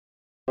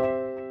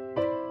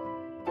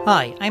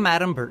Hi, I'm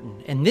Adam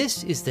Burton, and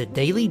this is the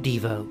Daily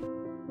Devo.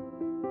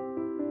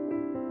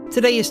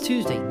 Today is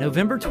Tuesday,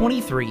 November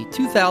 23,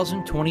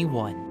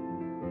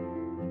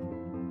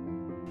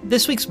 2021.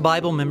 This week's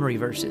Bible memory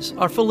verses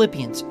are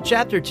Philippians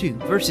chapter 2,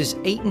 verses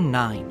 8 and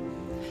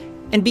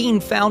 9. And being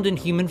found in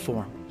human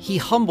form, he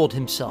humbled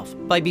himself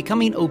by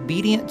becoming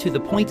obedient to the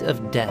point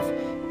of death,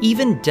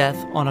 even death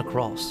on a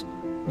cross.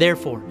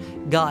 Therefore,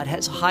 God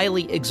has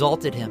highly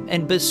exalted him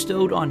and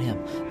bestowed on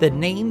him the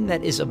name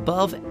that is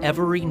above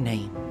every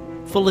name.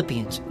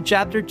 Philippians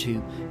chapter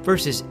 2,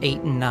 verses 8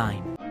 and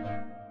 9.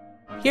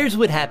 Here's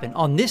what happened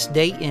on this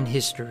day in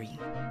history.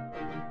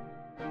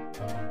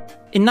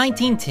 In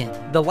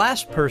 1910, the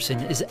last person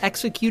is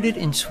executed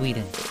in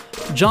Sweden.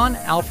 John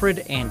Alfred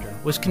Ander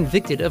was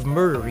convicted of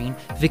murdering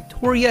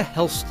Victoria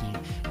Hellstein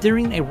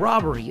during a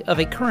robbery of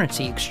a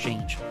currency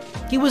exchange.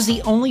 He was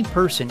the only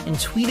person in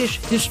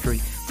Swedish history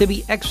to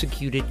be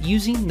executed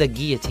using the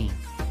guillotine.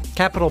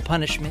 Capital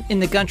punishment in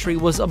the country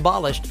was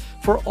abolished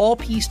for all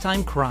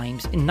peacetime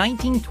crimes in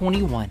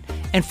 1921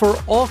 and for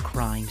all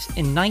crimes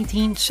in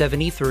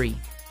 1973.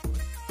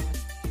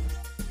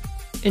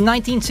 In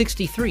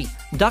 1963,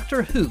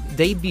 Doctor Who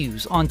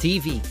debuts on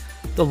TV.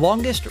 The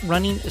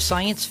longest-running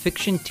science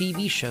fiction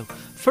TV show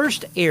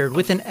first aired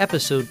with an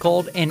episode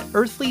called An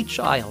Earthly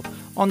Child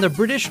on the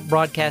British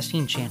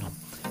Broadcasting Channel.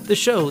 The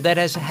show, that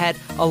has had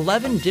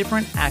 11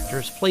 different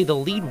actors play the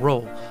lead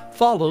role,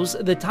 follows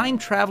the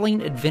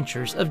time-traveling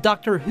adventures of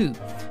Doctor Who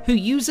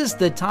uses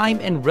the time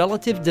and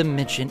relative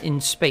dimension in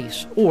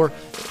space, or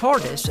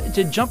TARDIS,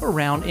 to jump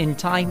around in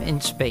time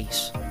and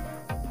space.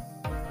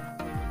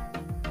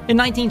 In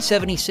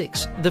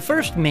 1976, the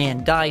first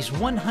man dives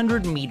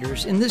 100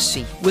 meters in the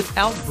sea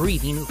without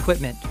breathing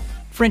equipment.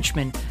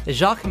 Frenchman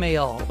Jacques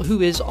Mayol,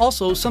 who is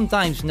also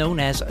sometimes known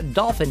as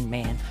Dolphin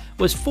Man,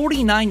 was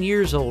 49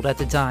 years old at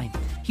the time.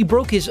 He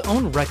broke his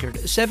own record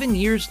 7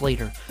 years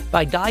later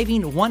by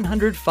diving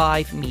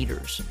 105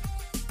 meters.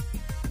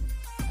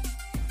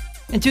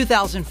 In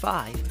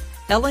 2005,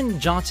 Ellen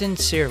Johnson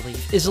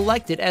Sirleaf is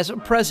elected as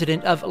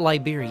president of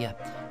Liberia.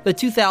 The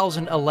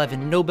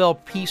 2011 Nobel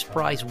Peace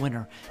Prize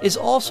winner is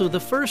also the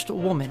first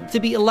woman to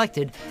be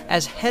elected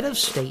as head of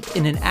state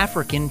in an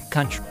African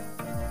country.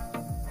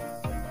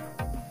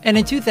 And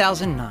in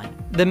 2009,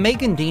 the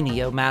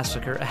Maguindanao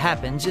massacre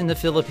happens in the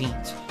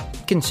Philippines.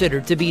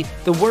 Considered to be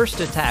the worst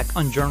attack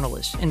on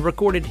journalists in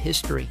recorded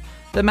history,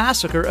 the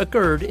massacre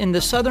occurred in the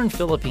southern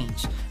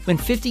Philippines when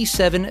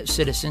 57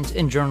 citizens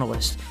and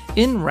journalists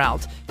en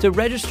route to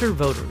register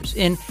voters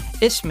in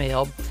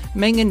Ismael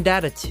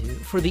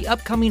Maguindanao for the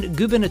upcoming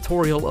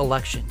gubernatorial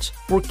elections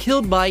were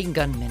killed by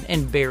gunmen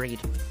and buried.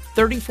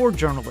 34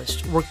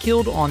 journalists were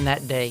killed on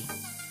that day.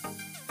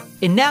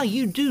 And now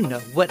you do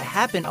know what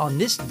happened on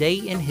this day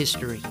in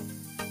history.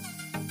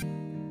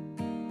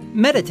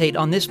 Meditate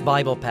on this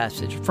Bible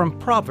passage from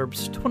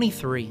Proverbs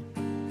 23.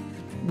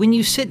 When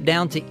you sit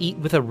down to eat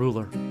with a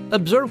ruler,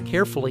 observe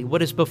carefully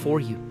what is before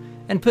you,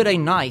 and put a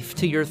knife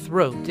to your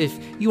throat if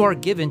you are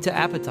given to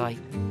appetite.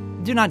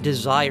 Do not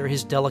desire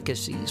his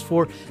delicacies,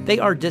 for they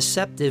are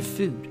deceptive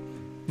food.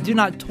 Do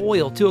not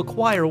toil to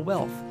acquire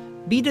wealth.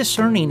 Be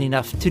discerning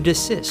enough to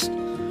desist.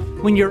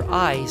 When your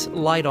eyes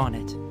light on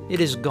it,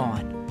 it is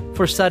gone,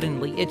 for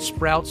suddenly it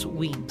sprouts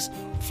wings,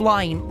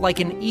 flying like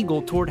an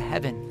eagle toward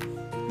heaven.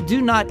 Do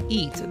not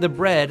eat the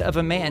bread of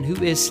a man who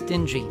is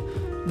stingy.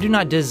 Do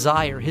not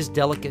desire his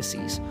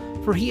delicacies,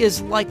 for he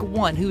is like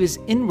one who is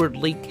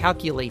inwardly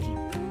calculating.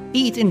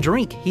 Eat and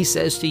drink, he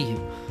says to you,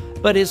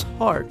 but his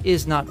heart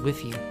is not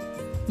with you.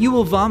 You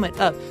will vomit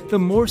up the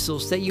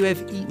morsels that you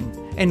have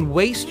eaten and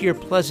waste your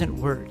pleasant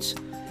words.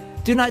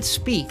 Do not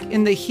speak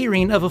in the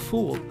hearing of a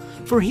fool,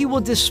 for he will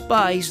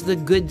despise the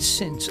good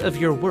sense of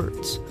your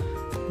words.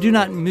 Do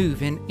not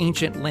move an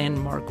ancient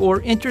landmark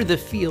or enter the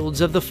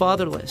fields of the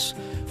fatherless,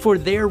 for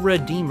their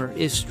Redeemer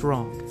is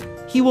strong.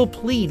 He will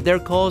plead their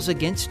cause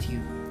against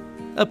you.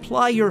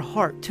 Apply your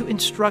heart to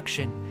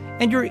instruction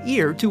and your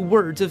ear to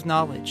words of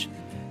knowledge.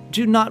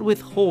 Do not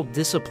withhold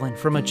discipline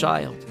from a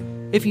child.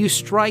 If you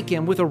strike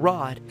him with a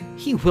rod,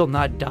 he will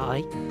not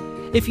die.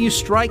 If you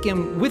strike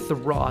him with the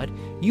rod,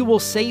 you will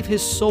save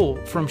his soul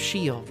from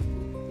Sheol.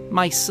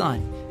 My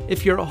son,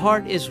 if your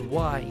heart is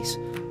wise,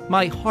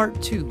 my heart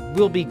too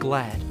will be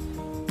glad.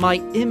 My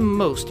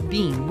inmost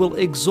being will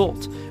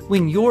exult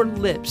when your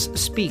lips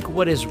speak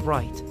what is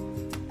right.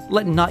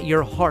 Let not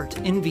your heart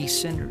envy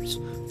sinners,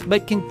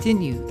 but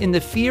continue in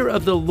the fear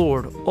of the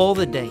Lord all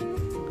the day.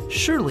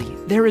 Surely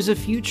there is a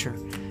future,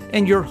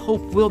 and your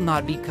hope will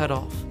not be cut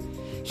off.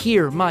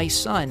 Hear, my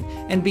son,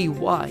 and be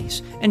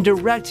wise, and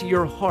direct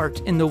your heart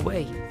in the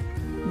way.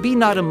 Be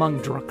not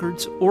among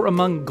drunkards or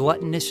among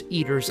gluttonous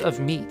eaters of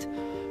meat,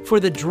 for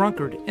the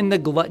drunkard and the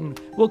glutton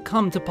will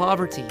come to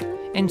poverty,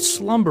 and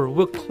slumber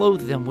will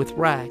clothe them with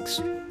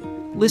rags.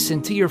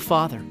 Listen to your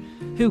father,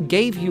 who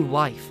gave you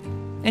life,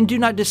 and do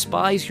not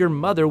despise your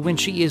mother when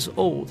she is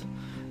old.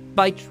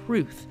 Buy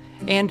truth,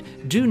 and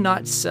do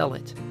not sell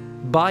it.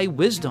 Buy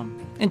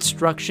wisdom,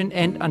 instruction,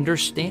 and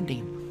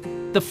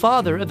understanding. The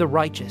father of the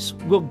righteous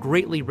will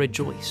greatly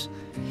rejoice.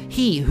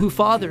 He who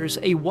fathers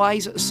a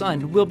wise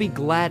son will be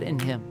glad in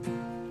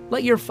him.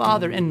 Let your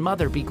father and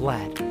mother be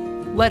glad.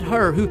 Let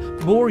her who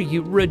bore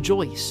you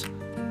rejoice.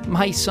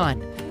 My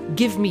son,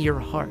 give me your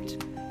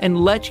heart,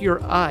 and let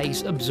your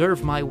eyes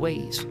observe my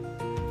ways.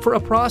 For a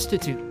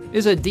prostitute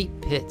is a deep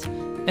pit,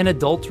 an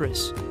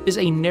adulteress is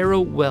a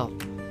narrow well.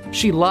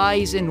 She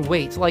lies in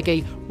wait like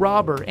a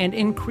robber and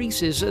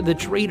increases the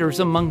traitors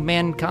among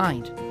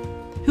mankind.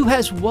 Who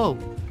has woe?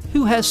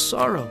 Who has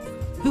sorrow?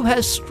 Who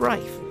has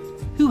strife?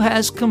 Who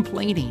has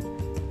complaining?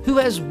 Who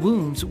has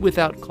wounds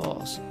without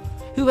cause?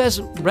 Who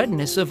has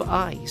redness of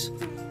eyes?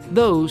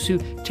 Those who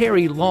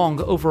tarry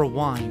long over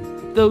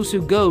wine, those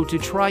who go to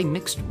try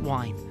mixed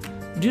wine.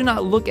 Do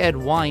not look at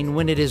wine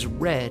when it is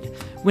red,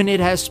 when it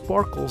has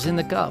sparkles in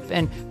the cup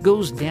and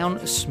goes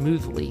down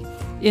smoothly.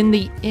 In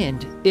the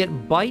end,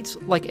 it bites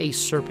like a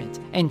serpent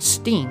and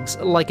stings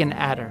like an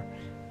adder.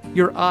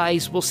 Your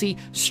eyes will see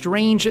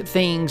strange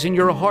things, and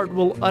your heart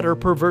will utter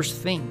perverse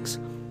things.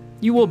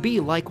 You will be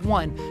like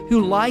one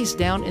who lies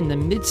down in the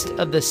midst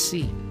of the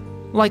sea,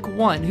 like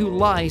one who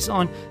lies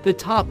on the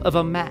top of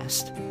a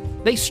mast.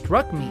 They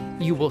struck me,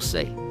 you will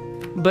say,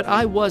 but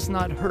I was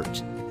not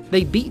hurt.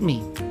 They beat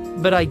me,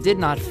 but I did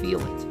not feel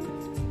it.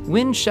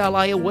 When shall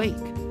I awake?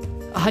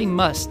 I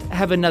must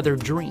have another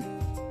dream.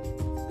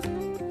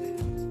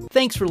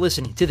 Thanks for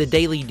listening to the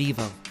Daily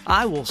Devo.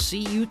 I will see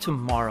you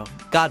tomorrow.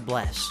 God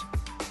bless.